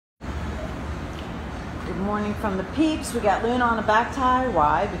Good morning from the peeps. We got Luna on a back tie.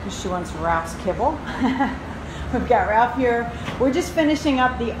 Why? Because she wants Ralph's kibble. We've got Ralph here. We're just finishing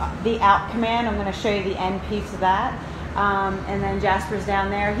up the out command. I'm going to show you the end piece of that. And then Jasper's down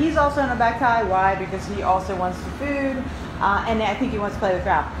there. He's also on a back tie. Why? Because he also wants the food. And I think he wants to play with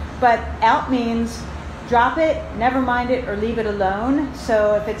Ralph. But out means drop it, never mind it, or leave it alone.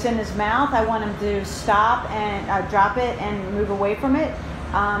 So if it's in his mouth, I want him to stop and drop it and move away from it.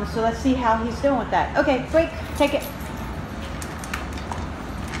 So let's see how he's doing with that. Okay, break, take it.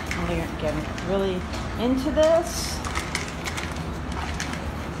 I'm going to get really into this.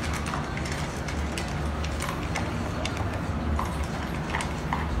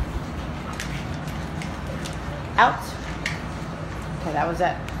 Out. Okay, that was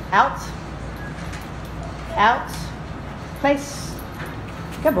it. Out. Out. Place.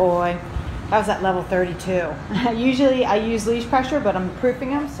 Good boy. That was at level 32. Usually I use leash pressure, but I'm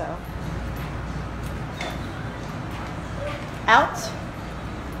proofing him, so. Out.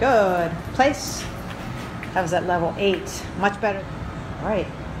 Good. Place. That was at level 8. Much better. All right.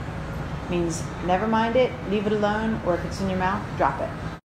 Means never mind it, leave it alone, or if it's in your mouth, drop it.